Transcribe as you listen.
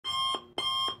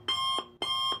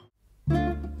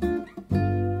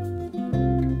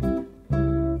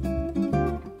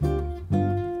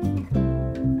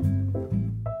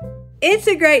It's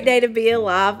a great day to be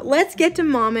alive. Let's get to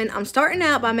momming. I'm starting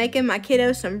out by making my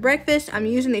kiddos some breakfast. I'm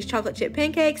using these chocolate chip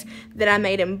pancakes that I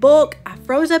made in bulk. I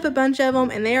froze up a bunch of them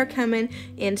and they are coming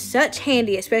in such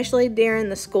handy, especially during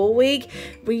the school week.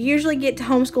 We usually get to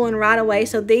homeschooling right away,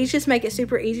 so these just make it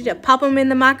super easy to pop them in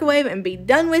the microwave and be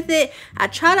done with it. I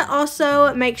try to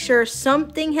also make sure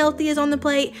something healthy is on the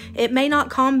plate. It may not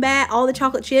combat all the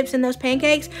chocolate chips in those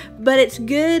pancakes, but it's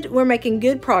good. We're making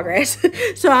good progress.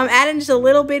 So I'm adding just a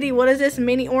little bitty, what is this,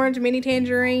 mini orange, mini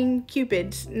tangerine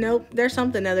cupids? Nope, there's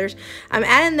something others. I'm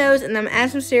adding those, and I'm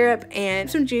adding some syrup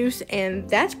and some juice, and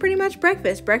that's pretty much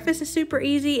breakfast. Breakfast is super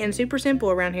easy and super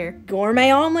simple around here.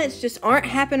 Gourmet omelets just aren't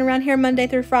happening around here Monday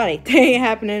through Friday. They ain't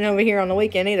happening over here on the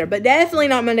weekend either, but definitely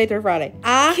not Monday through Friday.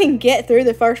 I can get through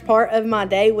the first part of my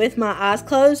day with my eyes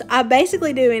closed. I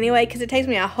basically do anyway, because it takes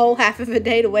me a whole half of a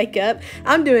day to wake up.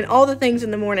 I'm doing all the things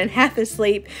in the morning, half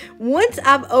asleep. Once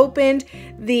I've opened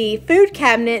the food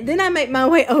cabinet, then I make my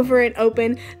way over and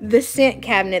open the scent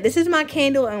cabinet. This is my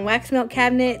candle and wax melt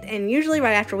cabinet, and usually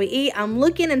right after we eat, I'm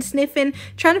looking and sniffing,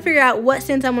 trying to figure out what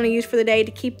scents I'm going to use for the day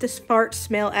to keep the fart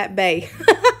smell at bay.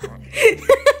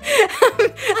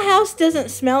 My house doesn't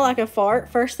smell like a fart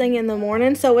first thing in the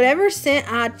morning, so whatever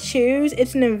scent I choose,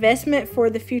 it's an investment for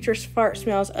the future fart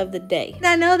smells of the day. And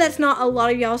I know that's not a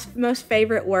lot of y'all's most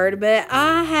favorite word, but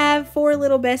I have 4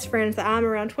 little best friends that I'm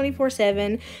around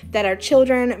 24/7 that are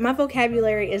children. My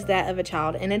vocabulary is that of a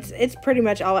child, and it's pretty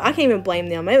much all. I can't even blame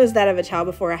them. It was that of a child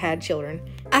before I had children.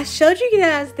 I showed you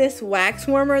guys this wax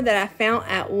warmer that I found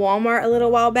at Walmart a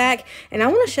little while back, and I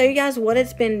want to show you guys what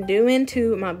it's been doing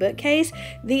to my bookcase.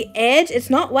 The edge, it's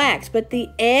not wax, but the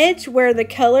edge where the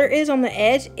color is on the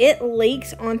edge, it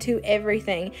leaks onto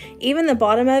everything. Even the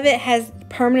bottom of it has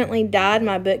permanently dyed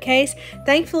my bookcase.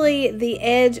 Thankfully, the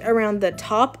edge around the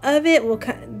top of it will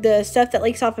the stuff that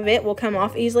leaks off of it will come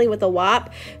off easily with a wipe,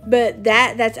 but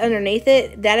that's underneath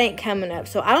it, that ain't coming up.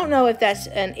 So I don't know if that's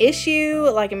an issue,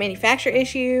 like a manufacturer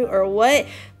issue or what,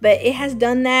 but it has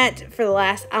done that for the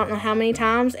last I don't know how many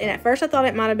times. And at first I thought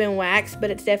it might have been wax,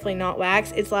 but it's definitely not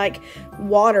wax. It's like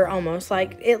water almost.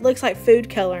 Like it looks like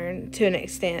food coloring to an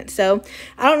extent. So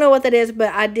I don't know what that is,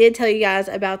 but I did tell you guys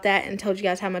about that and told you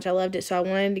guys how much I loved it. So I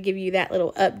wanted to give you that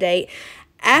little update.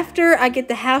 After I get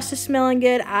the house to smelling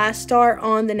good, I start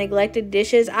on the neglected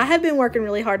dishes. I have been working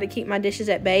really hard to keep my dishes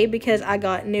at bay because I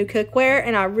got new cookware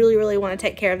and I really want to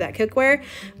take care of that cookware.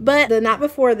 But the night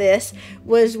before this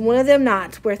was one of them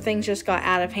nights where things just got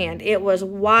out of hand. It was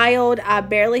wild. I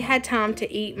barely had time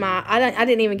to eat I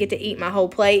didn't even get to eat my whole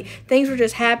plate. Things were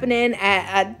just happening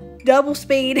at double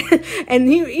speed,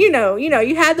 and you know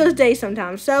you have those days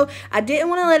sometimes. So I didn't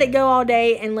want to let it go all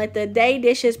day and let the day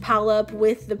dishes pile up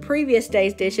with the previous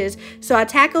day's dishes. So I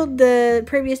tackled the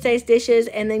previous day's dishes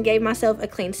and then gave myself a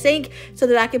clean sink so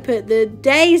that I could put the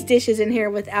day's dishes in here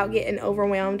without getting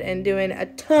overwhelmed and doing a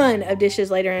ton of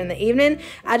dishes later in the evening.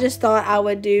 I just thought I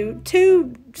would do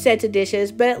 2 sets of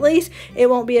dishes, but at least it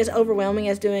won't be as overwhelming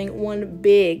as doing one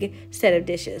big set of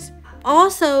dishes.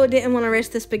 Also didn't want to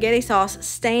risk the spaghetti sauce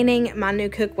staining my new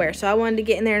cookware, so I wanted to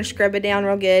get in there and scrub it down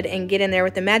real good and get in there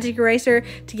with the magic eraser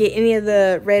to get any of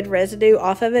the red residue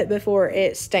off of it before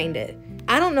it stained it.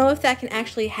 I don't know if that can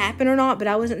actually happen or not, but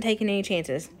I wasn't taking any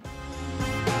chances.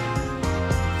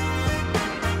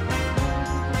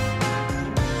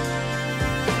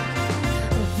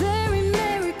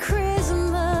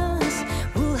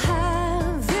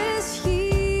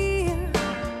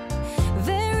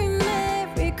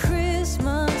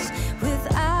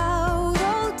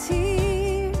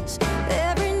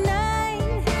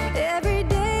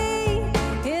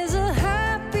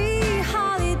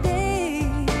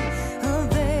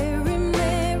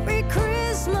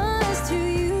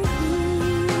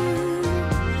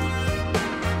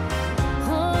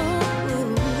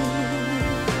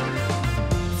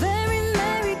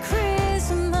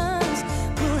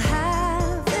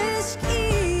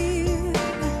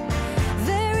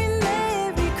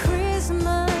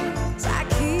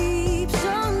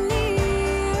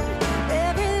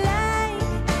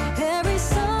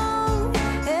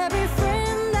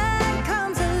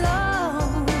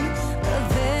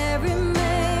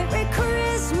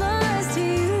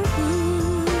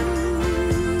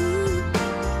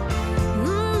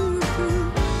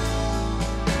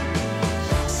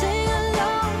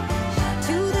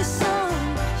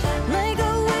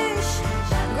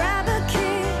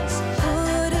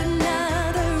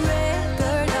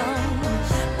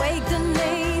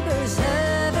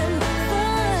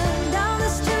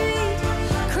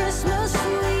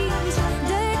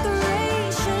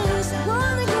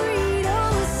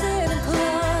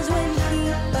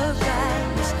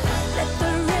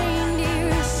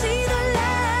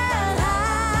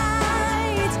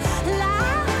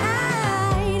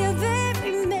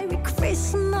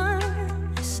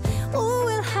 Christmas, oh,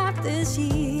 we'll have this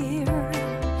year.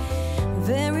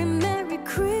 Very Merry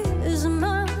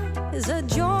Christmas, a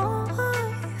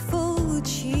joyful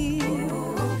cheer.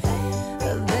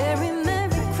 A very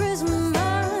Merry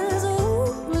Christmas,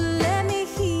 oh, let me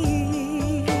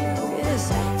hear. Yes,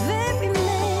 very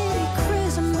Merry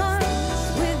Christmas,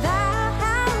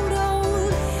 without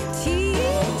old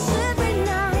tears. Every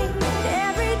night,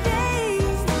 every day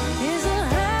is a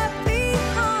happy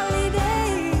holiday.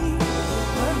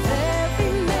 A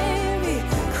very Merry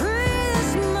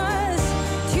Christmas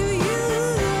to you.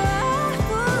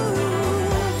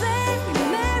 Very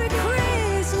Merry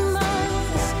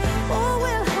Christmas, oh,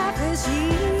 we'll have this year.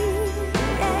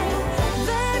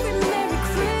 Very Merry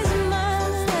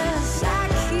Christmas, I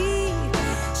keep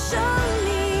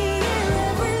showing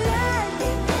every light,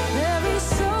 every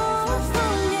soul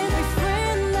from every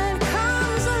friend that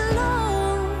comes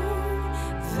along.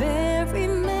 Very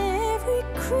Merry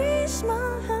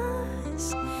Christmas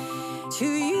to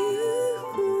you.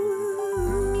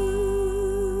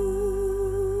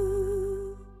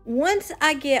 Once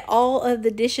I get all of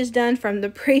the dishes done from the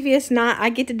previous night, I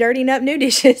get to dirtying up new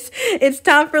dishes. It's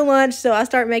time for lunch, so I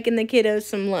start making the kiddos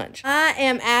some lunch. I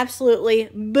am absolutely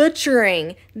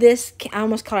butchering this, I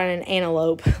almost called it an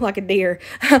antelope, like a deer.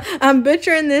 I'm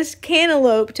butchering this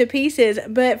cantaloupe to pieces,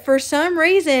 but for some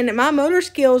reason, my motor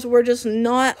skills were just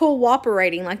not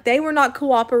cooperating. Like, they were not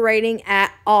cooperating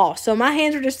at all. So my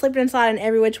hands were just slipping inside in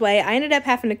every which way. I ended up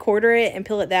having to quarter it and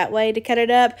peel it that way to cut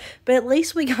it up, but at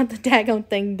least we got the daggone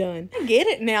thing done. I get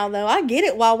it now, though. I get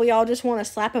it why we all just want to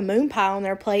slap a moon pie on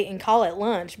their plate and call it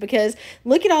lunch, because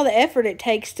look at all the effort it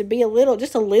takes to be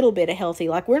just a little bit of healthy.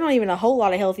 Like, we're not even a whole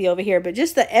lot of healthy over here, but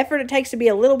just the effort it takes to be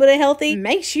a little bit of healthy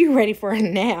makes you ready for a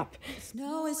nap.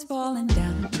 Snow is falling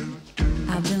down.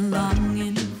 I've been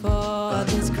longing for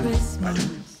this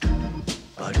Christmas,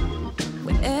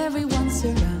 when everyone's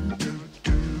around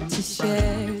to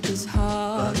share this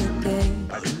holiday.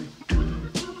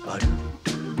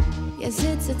 Yes,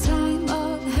 it's a time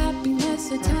of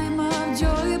happiness, a time of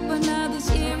joy, but now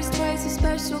this year is twice as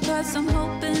special, 'cause I'm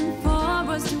hoping for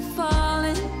us to fall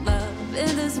in love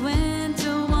in this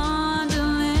winter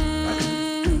wonderland.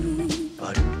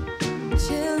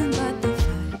 Chilling by the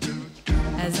fire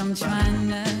as I'm trying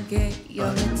to get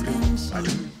your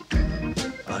attention,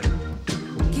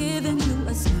 giving you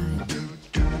a smile,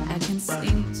 I can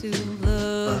seem to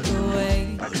look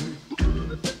away.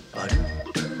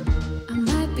 I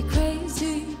might be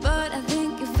crazy, but I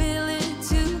think you feel it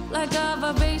too, like a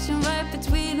vibration right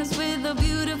between us with a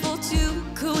beautiful tune.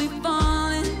 Could we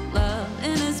fall in love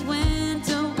in this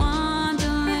winter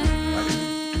wonderland?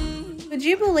 Would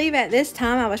you believe at this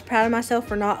time I was proud of myself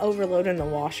for not overloading the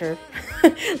washer?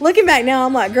 Looking back now,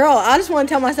 I'm like, girl, I just want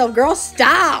to tell myself, girl,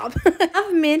 stop.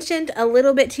 I've mentioned a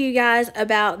little bit to you guys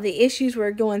about the issues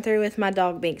we're going through with my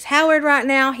dog Binks Howard right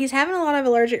now. He's having a lot of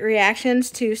allergic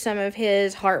reactions to some of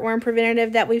his heartworm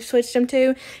preventative that we've switched him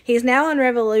to. He's now on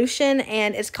Revolution,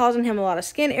 and it's causing him a lot of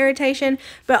skin irritation,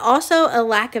 but also a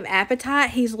lack of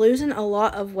appetite. He's losing a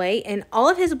lot of weight, and all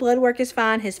of his blood work is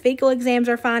fine. His fecal exams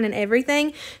are fine and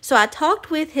everything. So I talked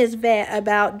with his vet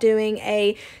about doing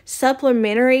a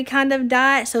supplementary kind of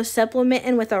diet, so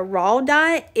supplementing with a raw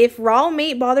diet. If raw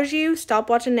meat bothers you, stop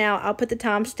watching now. I'll put the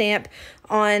timestamp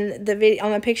on the video,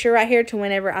 on the picture right here, to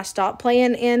whenever I stop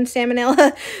playing in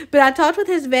salmonella. But I talked with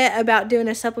his vet about doing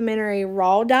a supplementary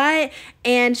raw diet,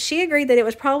 and she agreed that it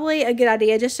was probably a good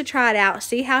idea just to try it out,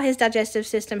 see how his digestive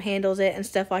system handles it and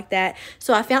stuff like that.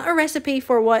 So I found a recipe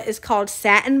for what is called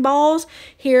satin balls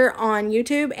here on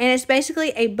YouTube, and it's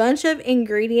basically a bunch of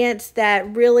ingredients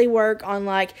that really work on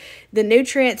like the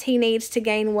nutrients he needs to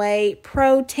gain weight,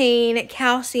 protein,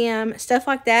 calcium, stuff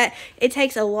like that. It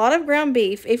takes a lot of ground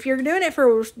beef. If you're doing it for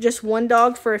just one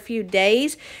dog for a few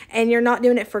days and you're not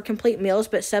doing it for complete meals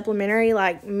but supplementary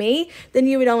like me, then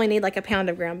you would only need like a pound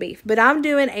of ground beef. But I'm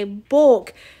doing a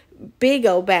bulk big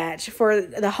old batch for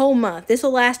the whole month. This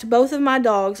will last both of my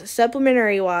dogs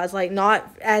supplementary wise, like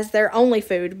not as their only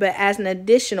food, but as an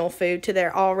additional food to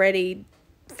their already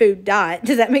food diet.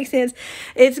 Does that make sense?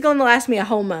 It's going to last me a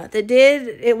whole month.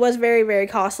 It was very, very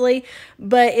costly,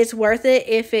 but it's worth it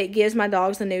if it gives my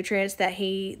dogs the nutrients that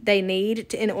they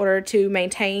need in order to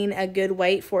maintain a good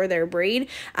weight for their breed.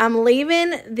 I'm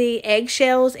leaving the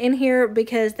eggshells in here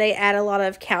because they add a lot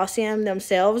of calcium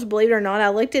themselves. Believe it or not, I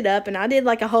looked it up and I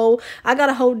got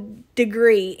a whole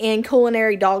degree in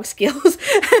culinary dog skills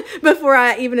before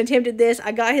I even attempted this.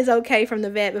 I got his okay from the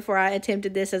vet before I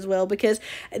attempted this as well, because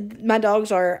my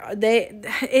dogs are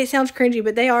it sounds cringy,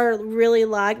 but they are really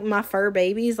like my fur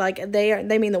babies. Like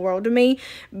they mean the world to me.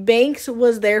 Banks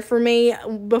was there for me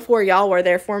before y'all were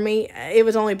there for me. It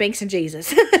was only Banks and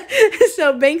Jesus.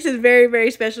 So Banks is very,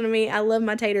 very special to me. I love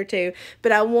my Tater too,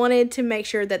 but I wanted to make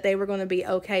sure that they were going to be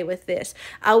okay with this.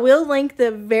 I will link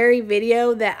the very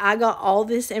video that I got all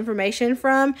this information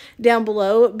from down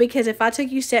below, because if I took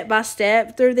you step by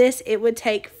step through this, it would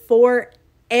take forever.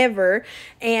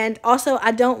 And also,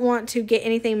 I don't want to get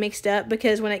anything mixed up,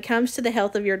 because when it comes to the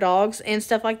health of your dogs and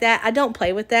stuff like that, I don't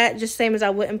play with that, just same as I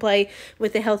wouldn't play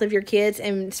with the health of your kids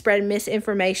and spread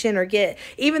misinformation, or get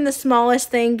even the smallest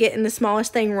thing, getting the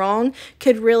smallest thing wrong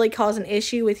could really cause an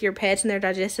issue with your pets and their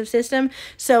digestive system.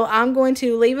 So I'm going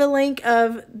to leave a link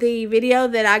of the video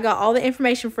that I got all the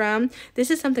information from.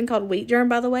 This is something called wheat germ,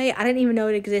 by the way. I didn't even know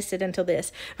it existed until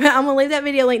this. But I'm going to leave that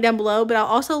video link down below, but I'll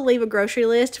also leave a grocery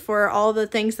list for all the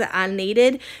things that I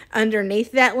needed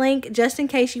underneath that link, just in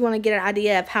case you want to get an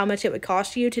idea of how much it would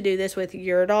cost you to do this with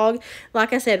your dog.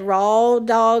 Like I said, raw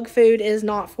dog food is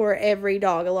not for every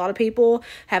dog. A lot of people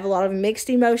have a lot of mixed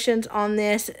emotions on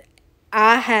this.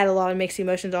 I had a lot of mixed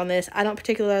emotions on this. I don't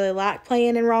particularly like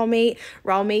playing in raw meat.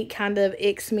 Raw meat kind of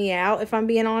icks me out, if I'm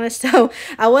being honest. So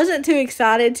I wasn't too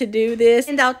excited to do this.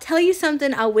 And I'll tell you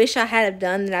something I wish I had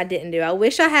done that I didn't do. I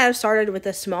wish I had started with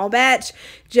a small batch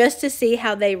just to see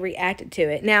how they reacted to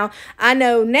it. Now, I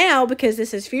know now, because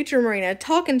this is future Merina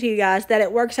talking to you guys, that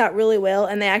it works out really well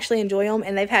and they actually enjoy them,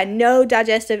 and they've had no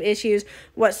digestive issues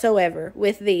whatsoever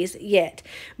with these yet.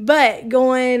 But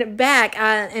going back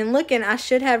and looking, I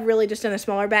should have really just done a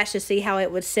smaller batch to see how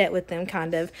it would set with them,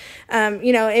 kind of.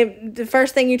 You know, the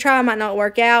first thing you try might not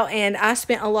work out, and I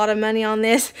spent a lot of money on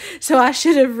this, so I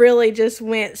should have really just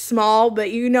went small.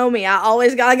 But you know me, I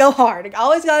always gotta go hard. I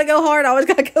always gotta go hard. I always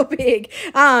gotta go big,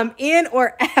 in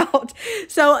or out.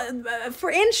 So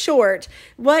in short,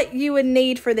 what you would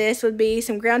need for this would be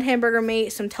some ground hamburger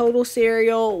meat, some total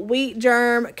cereal, wheat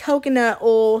germ, coconut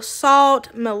oil,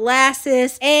 salt,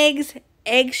 molasses, eggs,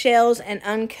 eggshells, and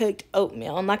uncooked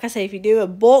oatmeal. And like I say, if you do a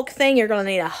bulk thing, you're going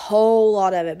to need a whole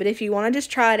lot of it. But if you want to just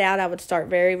try it out, I would start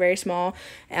very, very small.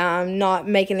 I'm not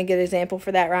making a good example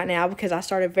for that right now, because I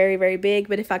started very, very big.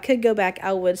 But if I could go back,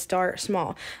 I would start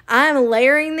small. I'm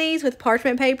layering these with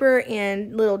parchment paper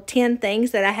and little tin things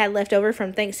that I had left over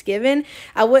from Thanksgiving.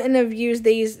 I wouldn't have used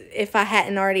these if I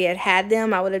hadn't already had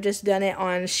them. I would have just done it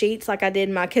on sheets like I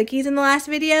did my cookies in the last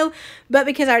video. But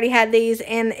because I already had these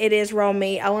and it is raw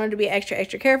meat, I wanted to be extra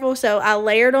careful, so I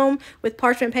layered them with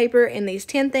parchment paper in these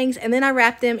tin things, and then I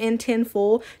wrapped them in tin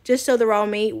foil just so the raw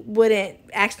meat wouldn't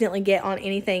accidentally get on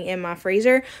anything in my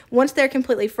freezer. Once they're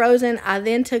completely frozen, I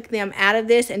then took them out of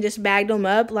this and just bagged them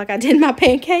up like I did my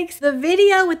pancakes. The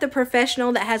video with the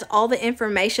professional that has all the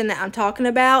information that I'm talking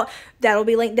about, that'll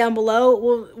be linked down below,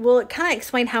 will kind of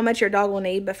explain how much your dog will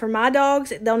need. But for my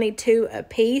dogs, they'll need 2 a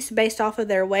piece based off of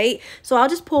their weight. So I'll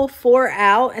just pull 4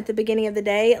 out at the beginning of the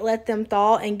day, let them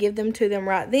thaw, and give them to them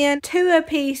right then. 2 a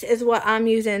piece is what I'm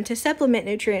using to supplement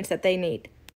nutrients that they need.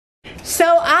 So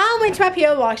I went to my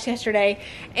P.O. box yesterday,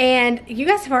 and you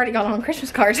guys have already gone on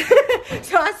Christmas cards.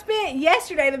 So I spent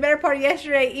yesterday, the better part of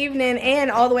yesterday evening, and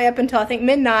all the way up until I think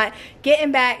midnight,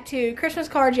 getting back to Christmas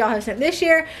cards y'all have sent this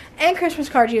year and Christmas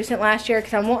cards you sent last year,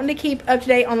 because I'm wanting to keep up to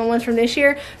date on the ones from this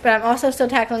year, but I'm also still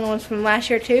tackling the ones from last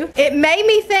year too. It made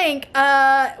me think,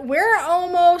 we're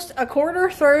almost a quarter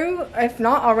through, if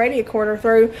not already a quarter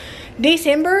through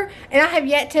December, and I have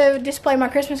yet to display my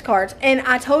Christmas cards. And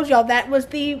I told y'all that was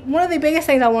one of the biggest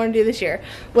things I wanted to do this year,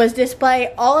 was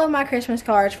display all of my Christmas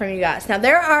cards from you guys. Now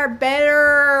there are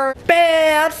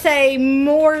I'd say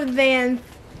more than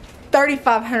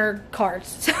 3,500 cards,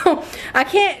 so I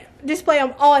can't display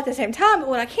them all at the same time. But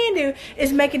what I can do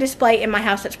is make a display in my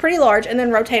house that's pretty large and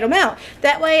then rotate them out.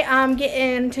 That way I'm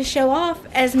getting to show off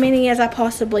as many as I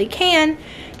possibly can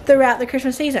throughout the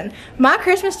Christmas season. My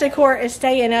Christmas decor is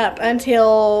staying up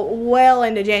until well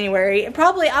into January.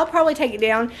 I'll probably take it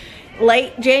down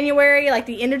late January, like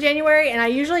the end of January, and I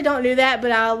usually don't do that,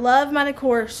 but I love my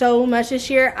decor so much this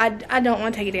year. I don't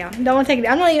want to take it down.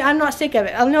 I'm not sick of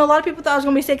it. I know a lot of people thought I was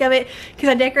gonna be sick of it because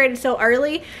I decorated so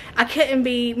early. I couldn't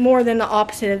be more than the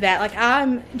opposite of that. Like,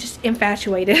 I'm just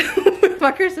infatuated with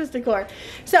my Christmas decor.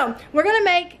 So we're gonna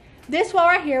make this wall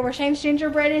right here where Shane's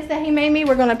gingerbread is that he made me.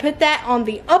 We're gonna put that on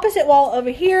the opposite wall over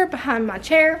here behind my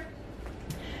chair,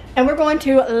 and we're going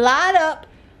to light up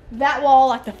that wall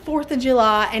like the 4th of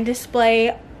July and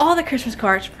display all the Christmas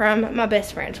cards from my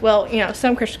best friends. Well, you know,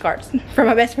 some Christmas cards from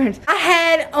my best friends. I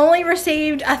had only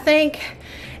received, I think,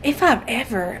 if I've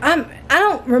ever, I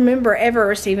don't remember ever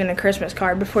receiving a Christmas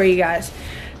card before you guys.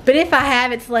 But if I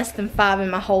have, it's less than 5 in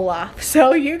my whole life.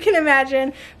 So you can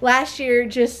imagine last year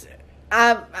just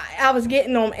I was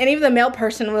getting them, and even the mail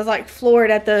person was like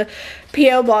floored at the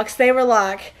P.O. box. They were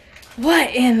like,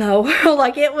 what in the world?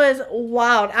 Like, it was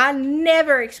wild. I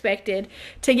never expected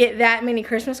to get that many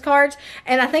Christmas cards,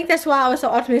 and I think that's why I was so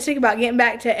optimistic about getting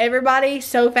back to everybody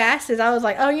so fast, is I was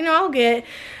like, oh, you know,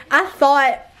 I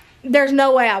thought there's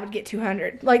no way I would get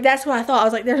 200. Like, that's what I thought. I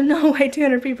was like, there's no way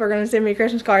 200 people are going to send me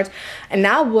Christmas cards, and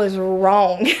I was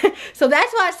wrong. So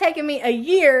that's why it's taken me a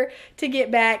year to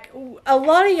get back. A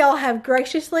lot of y'all have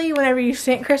graciously, whenever you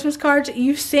sent Christmas cards,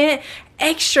 you sent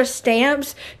extra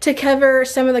stamps to cover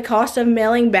some of the cost of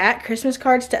mailing back Christmas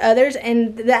cards to others,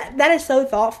 and that is so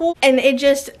thoughtful, and it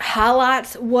just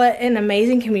highlights what an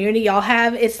amazing community y'all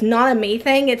have. It's not a me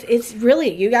thing, it's really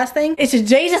a you guys thing. It's a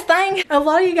Jesus thing. A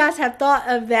lot of you guys have thought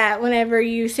of that whenever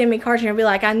you send me cards, and you'll be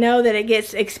like, I know that it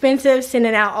gets expensive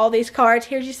sending out all these cards,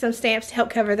 here's just some stamps to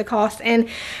help cover the cost, and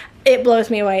it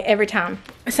blows me away every time.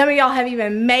 Some of y'all have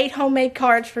even made homemade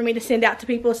cards for me to send out to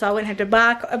people, so I wouldn't have to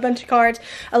buy a bunch of cards.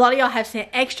 A lot of y'all have sent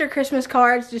extra Christmas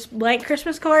cards, just blank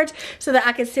Christmas cards, so that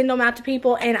I could send them out to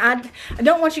people, and I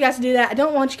don't want you guys to do that. I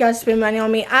don't want you guys to spend money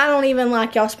on me. I don't even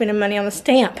like y'all spending money on the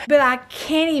stamp, but I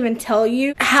can't even tell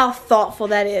you how thoughtful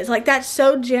that is. Like, that's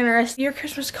so generous. Your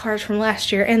Christmas cards from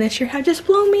last year and this year have just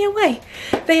blown me away.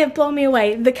 They have blown me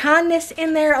away. The kindness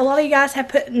in there, a lot of you guys have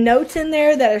put notes in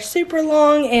there that are super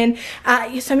long, and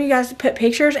some of you guys put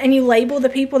pictures, and you label the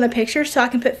people in the pictures so I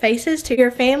can put faces to your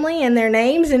family and their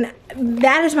names, and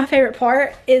that is my favorite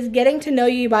part, is getting to know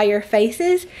you by your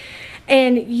faces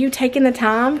and you taking the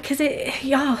time, because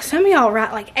y'all, some of y'all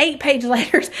write like 8-page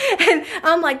letters, and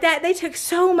I'm like, that they took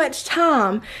so much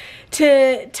time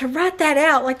to write that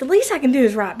out. Like, the least I can do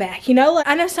is write back, you know? Like,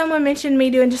 I know someone mentioned me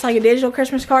doing just like a digital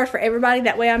Christmas card for everybody,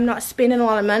 that way I'm not spending a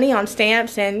lot of money on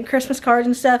stamps and Christmas cards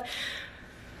and stuff.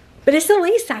 But it's the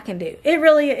least I can do. It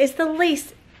really is the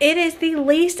least. It is the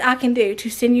least I can do to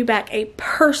send you back a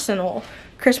personal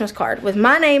Christmas card with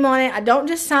my name on it. I don't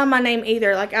just sign my name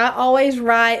either. Like, I always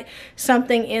write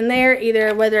something in there,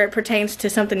 either whether it pertains to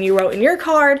something you wrote in your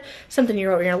card, something you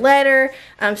wrote in your letter,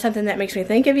 something that makes me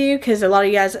think of you, because a lot of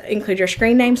you guys include your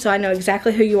screen name, so I know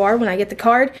exactly who you are when I get the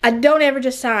card. I don't ever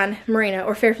just sign Merina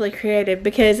or Fearfully Creative,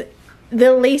 because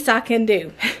the least I can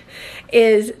do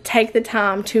is take the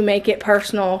time to make it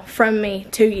personal from me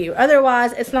to you.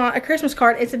 Otherwise, it's not a Christmas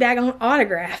card, it's a daggone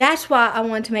autograph. That's why I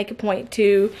wanted to make a point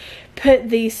to put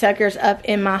these suckers up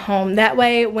in my home. That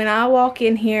way, when I walk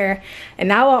in here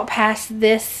and I walk past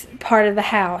this part of the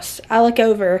house, I look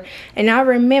over and I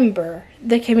remember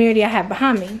the community I have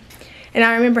behind me. And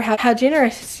I remember how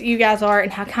generous you guys are,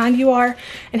 and how kind you are,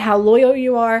 and how loyal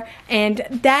you are, and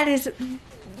that is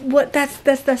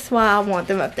that's why I want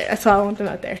them up there. That's why I want them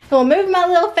up there. So we'll move my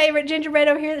little favorite gingerbread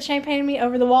over here that Shane painted me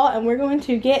over the wall, and we're going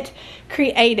to get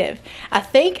creative. I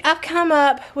think I've come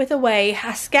up with a way.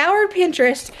 I scoured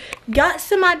Pinterest, got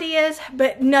some ideas,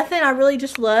 but nothing I really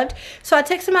just loved. So I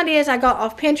took some ideas I got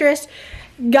off Pinterest,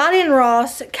 got in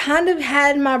Ross, kind of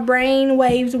had my brain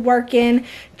waves working,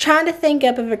 trying to think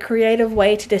up of a creative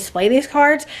way to display these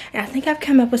cards, and I think I've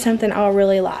come up with something I'll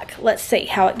really like. Let's see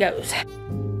how it goes.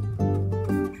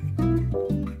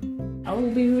 Oh,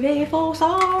 beautiful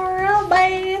star of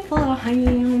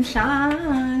Bethlehem,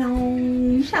 shine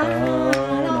on,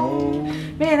 shine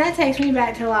on. Man, that takes me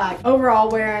back to like overall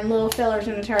wearing little fellers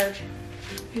in the church.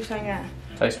 Who sang that?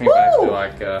 Takes me back to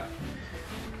like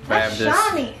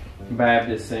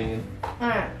Baptist singing.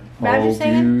 Alright, Baptist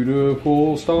singing? Oh,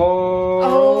 beautiful star.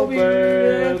 Oh,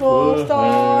 beautiful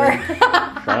star.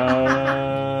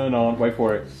 Shine on. Wait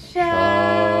for it.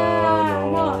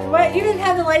 Shine on. Wait, you didn't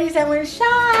have the ladies that went shine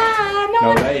on.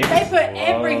 No, they put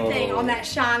everything on that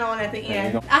shine on at the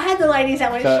end. I had the ladies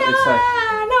that went shine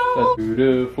on. The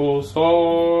beautiful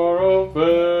star of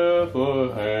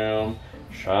Bethlehem,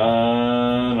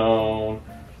 shine on,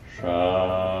 shine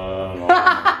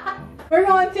on. We're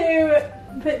going to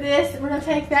put this, we're going to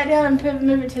take that down and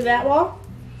move it to that wall.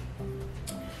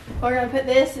 We're going to put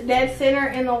this dead center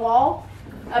in the wall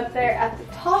up there at the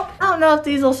top. I don't know if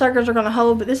these little suckers are going to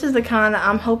hold, but this is the kind that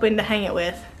I'm hoping to hang it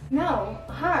with. No,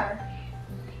 higher.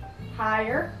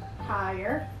 Higher,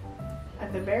 higher,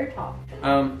 at the very top.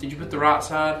 Did you put the right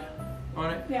side on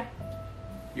it? Yeah.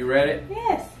 You read it?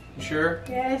 Yes. You sure?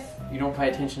 Yes. You don't pay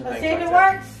attention to Let's things see if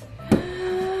like it works.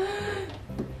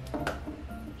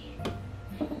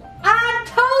 I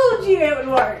told you it would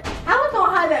work. I was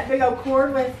gonna hide that big old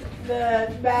cord with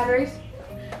the batteries.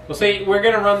 Well, see, we're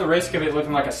gonna run the risk of it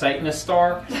looking like a Satanist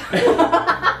star.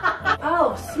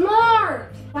 Oh,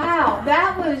 smart! Wow,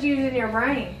 that was using your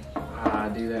brain. I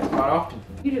do that quite often.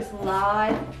 You just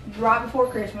lied right before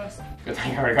Christmas. Good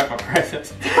thing I already got my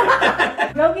presents.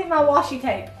 Go get my washi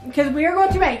tape because we are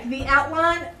going to make the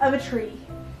outline of a tree.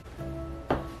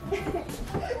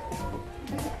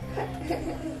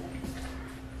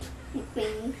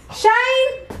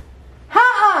 Shane!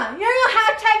 You're gonna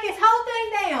have to take this whole thing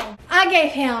down. I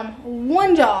gave him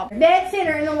one job, dead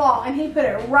center in the wall, and he put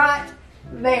it right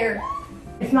there.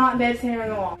 It's not dead center in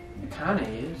the wall. It kind of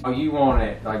is. Oh, you want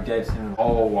it like dead center on the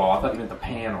whole wall. I thought you meant the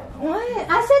panel. What?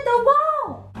 I said the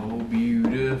wall. Oh,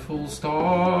 beautiful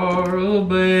star of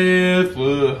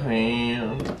Bethlehem.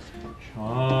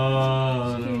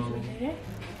 Shine.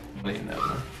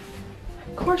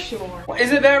 Of course you are.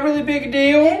 Is it that really big a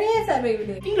deal? It is that big of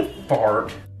a deal. You need a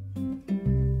fart.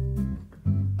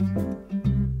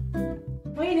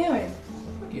 What are you doing?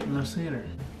 Getting my center.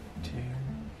 2,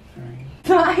 3.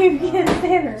 Not even getting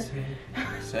center. 6,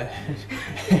 7,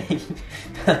 8,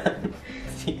 9,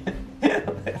 10,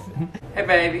 11. Hey,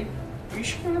 baby. Are you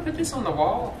sure you want to put this on the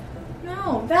wall?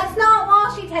 No, that's not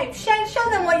washi tape. Shane, show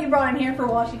them what you brought in here for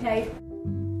washi tape.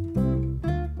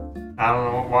 I don't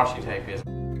know what washi tape is.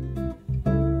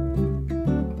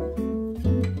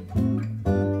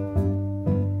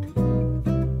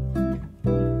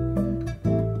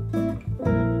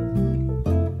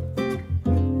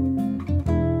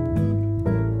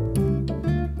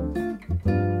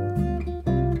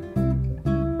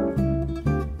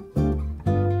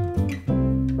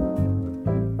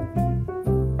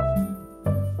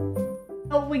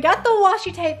 We got the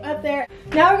washi tape up there.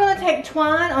 Now we're gonna take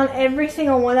twine on every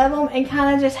single one of them and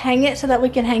kind of just hang it so that we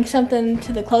can hang something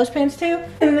to the clothespins too.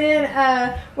 And then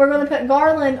we're gonna put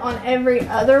garland on every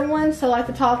other one. So like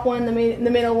the top one, the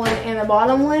middle one, and the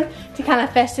bottom one to kind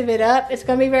of festive it up. It's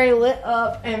gonna be very lit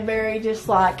up and very just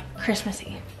like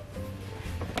Christmassy.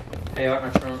 Hey, you like my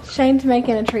trunk? Shane's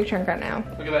making a tree trunk right now.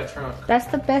 Look at that trunk. That's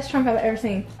the best trunk I've ever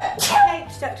seen. Tape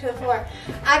stuck to the floor.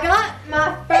 I got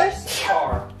my first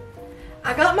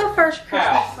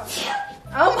Christmas card.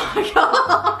 Oh my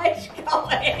gosh, go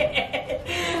ahead.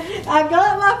 I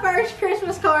got my first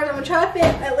Christmas cards. I'm gonna try to fit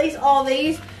at least all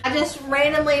these. I just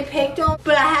randomly picked them,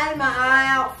 but I had my eye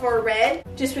out for red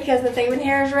just because the theme in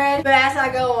here is red. But as I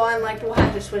go on, like we'll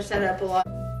have to switch that up a lot.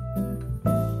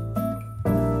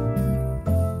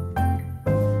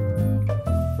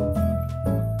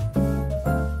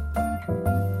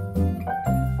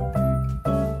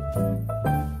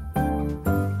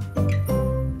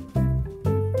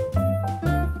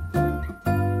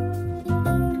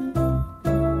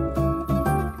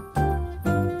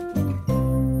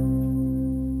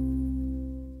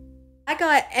 I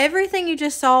got everything you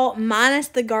just saw minus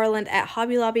the garland at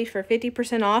Hobby Lobby for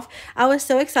 50% off. I was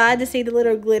so excited to see the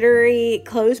little glittery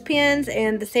clothespins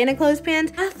and the Santa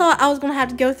clothespins. I thought I was going to have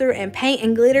to go through and paint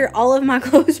and glitter all of my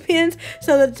clothespins.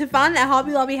 So that to find that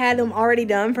Hobby Lobby had them already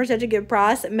done for such a good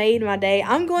price made my day.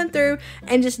 I'm going through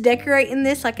and just decorating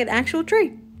this like an actual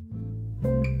tree.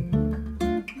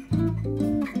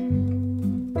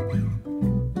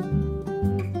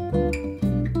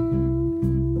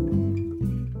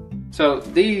 So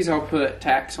these I'll put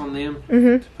tacks on them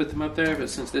to put them up there, but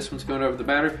since this one's going over the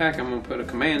battery pack, I'm going to put a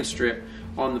command strip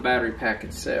on the battery pack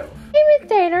itself. Hey, Miss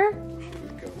Tater.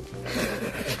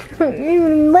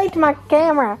 You're late to my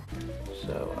camera.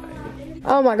 So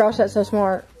Oh my gosh, that's so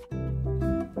smart.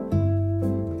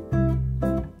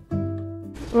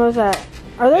 What was that?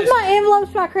 Are those my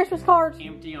envelopes for my Christmas cards?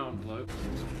 empty envelope.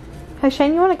 Hey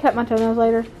Shane, you want to cut my toenails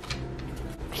later?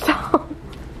 Stop.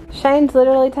 Shane's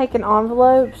literally taking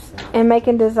envelopes and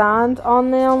making designs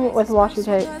on them with washi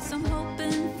tape. I'm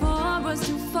hoping for us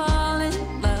to fall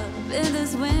in love in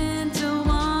this winter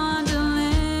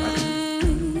wonderland.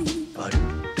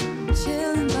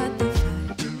 Chilling by the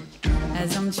fire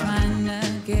as I'm trying to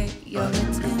get your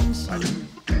attention.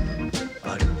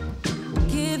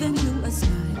 Giving you a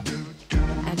smile,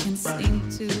 I can seem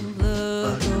to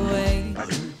look away.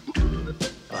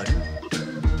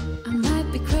 I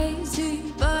might be crazy,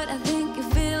 but I think you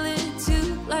feel it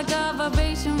too. Like a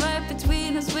vibration right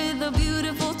between us with a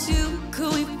beautiful two.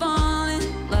 Could we fall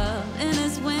in love in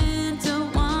this winter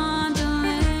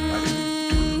wonderland?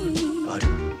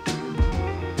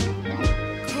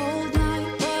 Cold night,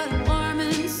 but I'm warm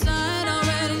inside.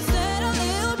 Already said a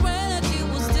little prayer that you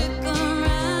will stick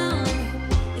around.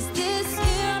 Is this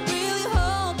year I'm really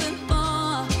hoping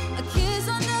for a kiss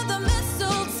under the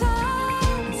mistletoe?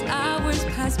 As hours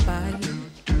pass by,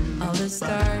 all the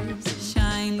stars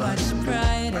shine much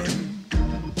brighter.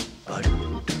 Or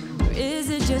is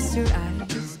it just your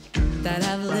eyes that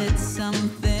have lit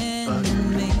something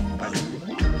in me?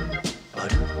 I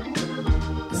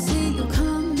see you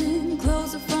coming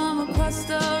closer from across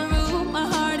the room. My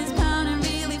heart is pounding,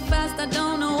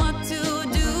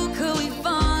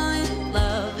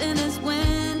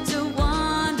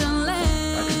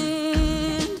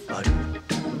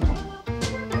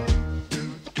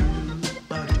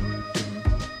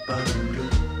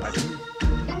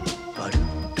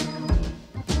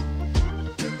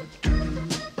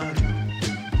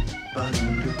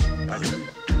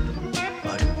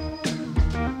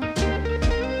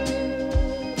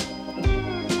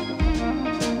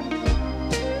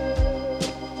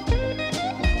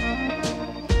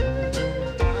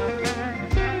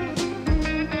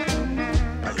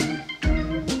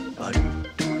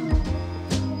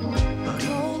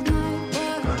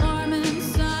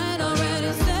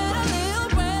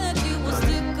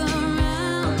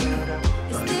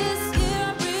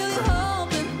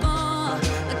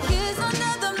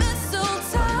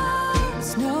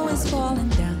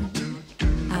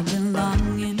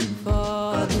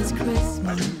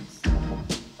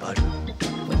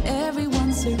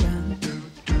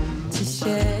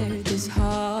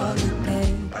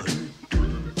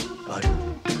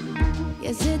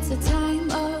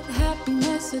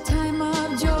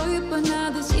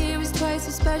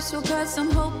 special, cause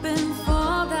I'm hoping for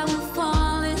that we'll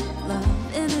fall in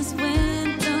love in this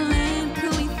winterland.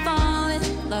 Could we fall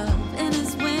in love in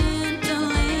this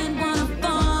winterland? Wanna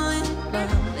fall in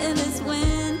love in this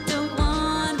winter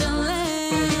wonderland.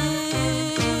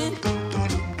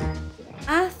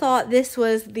 I thought this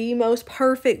was the most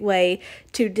perfect way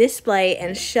to display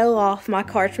and show off my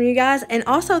cards from you guys. And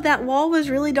also that wall was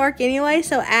really dark anyway,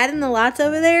 so adding the lights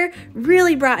over there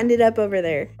really brightened it up over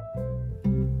there.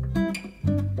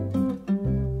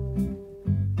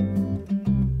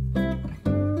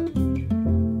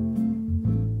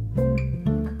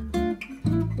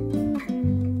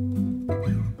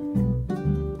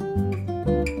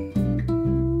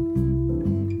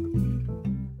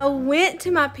 I went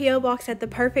to my P.O. box at the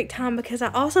perfect time because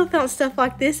I also found stuff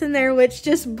like this in there, which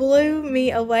just blew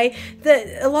me away.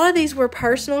 A lot of these were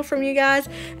personal from you guys.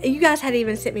 You guys had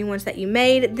even sent me ones that you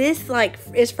made. This like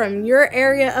is from your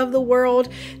area of the world.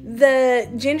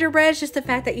 The gingerbread, just the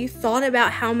fact that you thought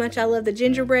about how much I love the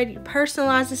gingerbread, you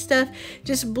personalized the stuff,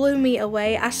 just blew me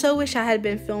away. I so wish I had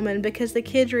been filming because the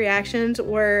kids' reactions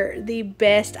were the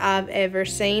best I've ever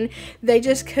seen. They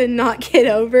just could not get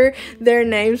over their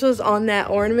names was on that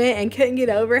ornament and couldn't get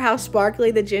over how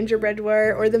sparkly the gingerbread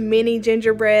were, or the mini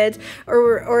gingerbreads,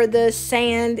 or the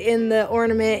sand in the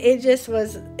ornament.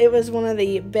 It was one of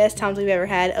the best times we've ever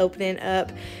had opening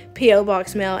up P.O.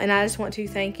 Box mail, and I just want to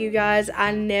thank you guys.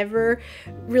 I never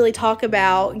really talk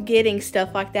about getting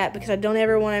stuff like that because I don't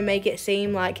ever want to make it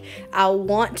seem like I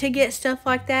want to get stuff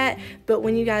like that, but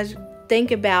when you guys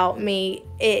think about me,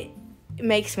 it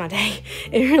makes my day.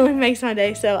 It really makes my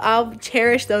day. So I'll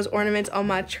cherish those ornaments on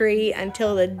my tree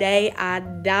until the day I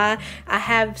die. I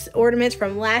have ornaments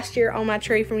from last year on my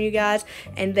tree from you guys,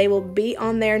 and they will be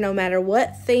on there no matter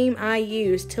what theme I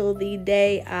use till the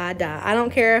day I die. I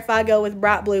don't care if I go with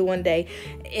bright blue one day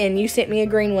and you sent me a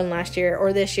green one last year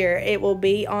or this year. It will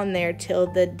be on there till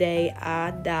the day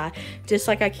I die. Just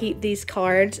like I keep these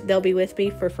cards, they'll be with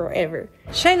me for forever.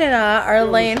 Shane and I are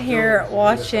laying here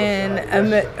watching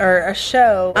a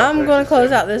show. I'm going to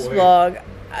close out this vlog.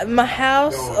 My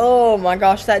house, oh my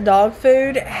gosh, that dog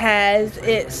food has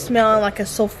it smelling like a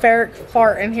sulfuric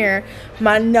fart in here.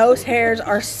 My nose hairs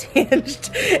are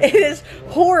singed. It is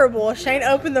horrible. Shane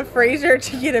opened the freezer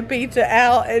to get a pizza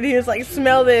out and he was like,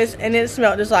 smell this, and it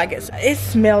smelled just like it. It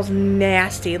smells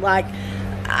nasty. Like,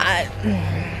 I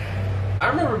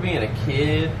remember being a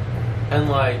kid and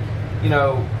like, you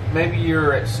know, maybe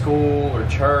you're at school or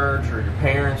church or your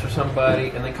parents or somebody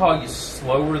and they call you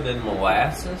slower than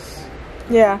molasses.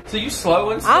 Yeah. So you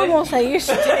slow and stink? I won't say you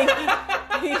stinky.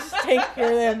 You stinkier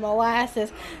than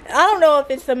molasses. I don't know if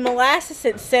it's the molasses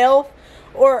itself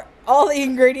or all the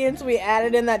ingredients we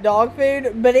added in that dog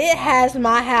food, but it has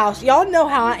my house. Y'all know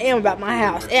how I am about my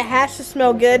house. It has to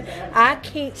smell good. I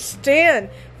can't stand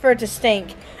for it to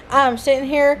stink. I'm sitting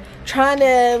here trying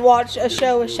to watch a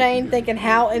show with Shane thinking,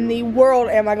 how in the world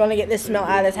am I going to get this smell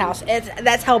out of this house?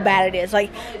 That's how bad it is.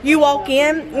 Like, you walk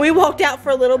in, we walked out for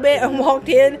a little bit and walked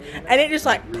in, and it just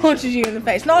like punches you in the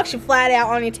face. Knocks you flat out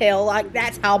on your tail. Like,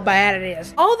 that's how bad it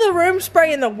is. All the room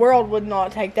spray in the world would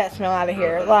not take that smell out of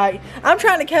here. Like, I'm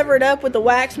trying to cover it up with the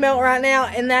wax melt right now,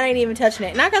 and that ain't even touching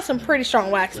it. And I got some pretty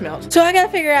strong wax melts. So I got to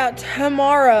figure out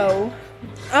tomorrow.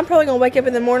 I'm probably going to wake up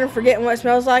in the morning forgetting what it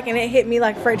smells like, and it hit me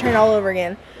like a freight train all over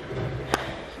again.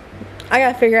 I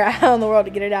got to figure out how in the world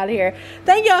to get it out of here.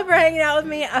 Thank y'all for hanging out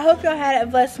with me. I hope y'all had a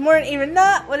blessed morning. Even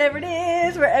not, whatever it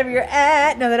is, wherever you're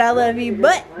at, know that I love you,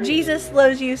 but Jesus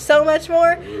loves you so much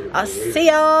more. I'll see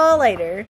y'all later.